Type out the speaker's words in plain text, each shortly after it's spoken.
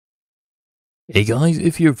Hey guys,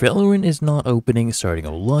 if your Valorant is not opening starting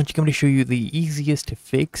or launching, I'm going to show you the easiest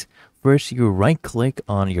fix. First, you right click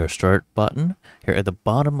on your start button here at the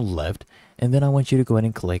bottom left, and then I want you to go ahead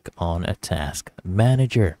and click on a task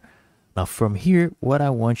manager. Now from here, what I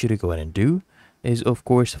want you to go ahead and do is of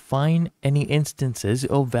course find any instances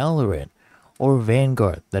of Valorant or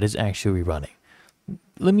Vanguard that is actually running.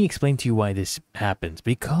 Let me explain to you why this happens,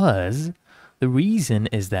 because the reason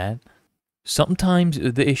is that sometimes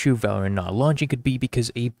the issue of Valorant not launching could be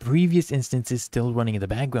because a previous instance is still running in the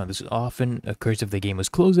background. This often occurs if the game was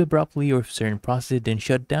closed abruptly or if certain process didn't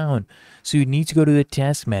shut down. So you need to go to the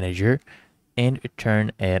task manager and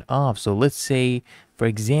turn it off. So let's say, for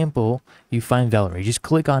example, you find Valorant. You just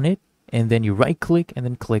click on it and then you right click and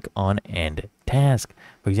then click on end task.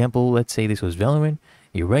 For example, let's say this was Valorant.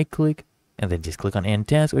 You right click and then just click on end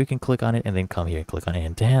task, or you can click on it and then come here and click on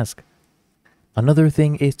end task. Another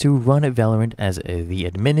thing is to run Valorant as the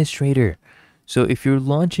administrator. So if you're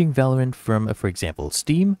launching Valorant from, for example,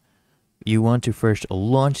 Steam, you want to first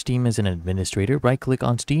launch Steam as an administrator. Right click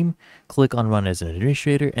on Steam, click on run as an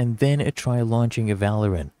administrator, and then try launching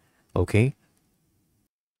Valorant. Okay?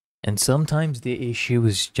 And sometimes the issue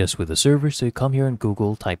is just with the server. So you come here and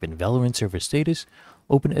Google, type in Valorant server status,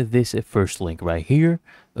 open this first link right here,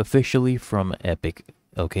 officially from Epic.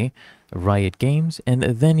 Okay, Riot Games, and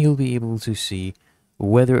then you'll be able to see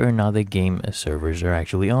whether or not the game servers are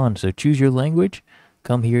actually on. So choose your language,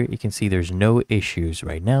 come here, you can see there's no issues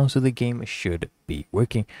right now, so the game should be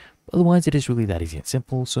working. Otherwise, it is really that easy and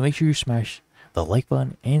simple. So make sure you smash the like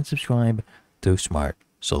button and subscribe to Smart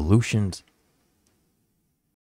Solutions.